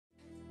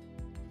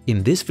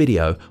In this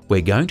video,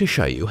 we're going to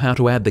show you how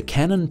to add the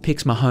Canon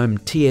PIXMA HOME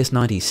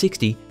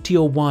TS9060 to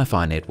your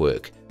Wi-Fi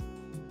network.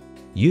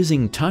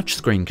 Using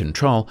touchscreen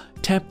control,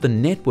 tap the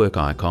network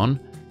icon,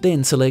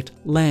 then select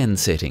LAN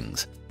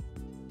settings.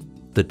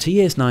 The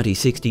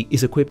TS9060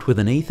 is equipped with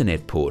an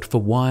Ethernet port for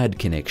wired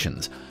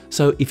connections,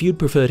 so if you'd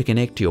prefer to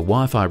connect to your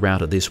Wi-Fi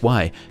router this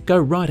way, go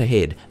right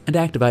ahead and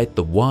activate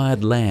the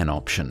wired LAN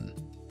option.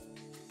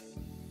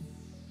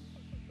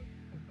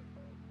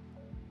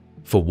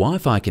 For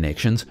Wi-Fi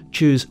connections,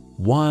 choose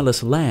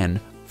Wireless LAN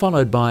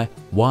followed by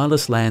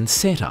Wireless LAN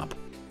Setup,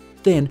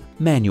 then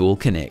Manual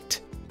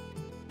Connect.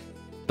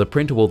 The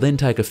printer will then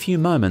take a few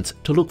moments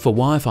to look for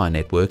Wi-Fi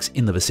networks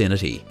in the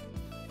vicinity.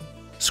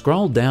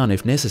 Scroll down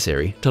if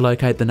necessary to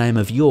locate the name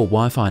of your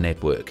Wi-Fi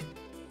network.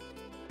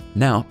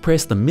 Now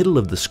press the middle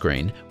of the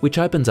screen, which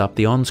opens up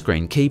the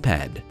on-screen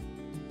keypad.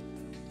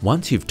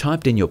 Once you've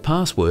typed in your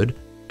password,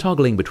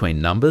 toggling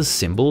between numbers,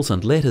 symbols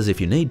and letters if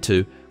you need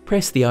to,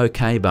 press the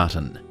OK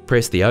button.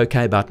 Press the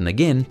OK button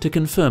again to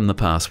confirm the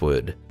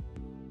password.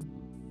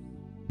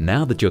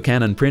 Now that your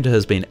Canon printer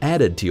has been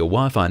added to your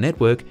Wi-Fi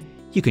network,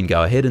 you can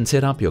go ahead and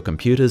set up your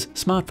computers,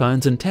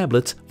 smartphones and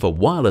tablets for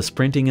wireless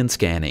printing and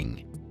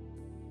scanning.